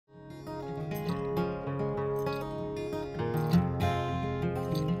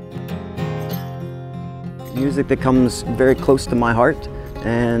Music that comes very close to my heart,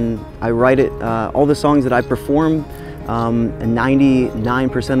 and I write it, all the songs that I perform, and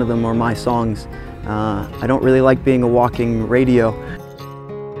 99% of them are my songs. I don't really like being a walking radio.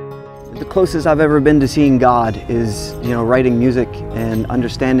 The closest I've ever been to seeing God is, writing music and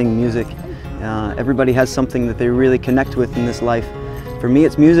understanding music. Everybody has something that they really connect with in this life. For me,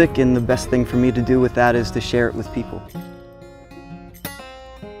 it's music, and the best thing for me to do with that is to share it with people.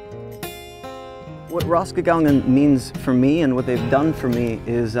 What Rausgegangen means for me and what they've done for me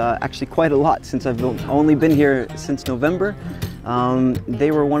is actually quite a lot since I've only been here since November.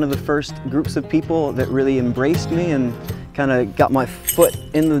 They were one of the first groups of people that really embraced me and kind of got my foot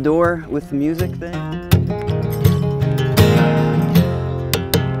in the door with the music thing.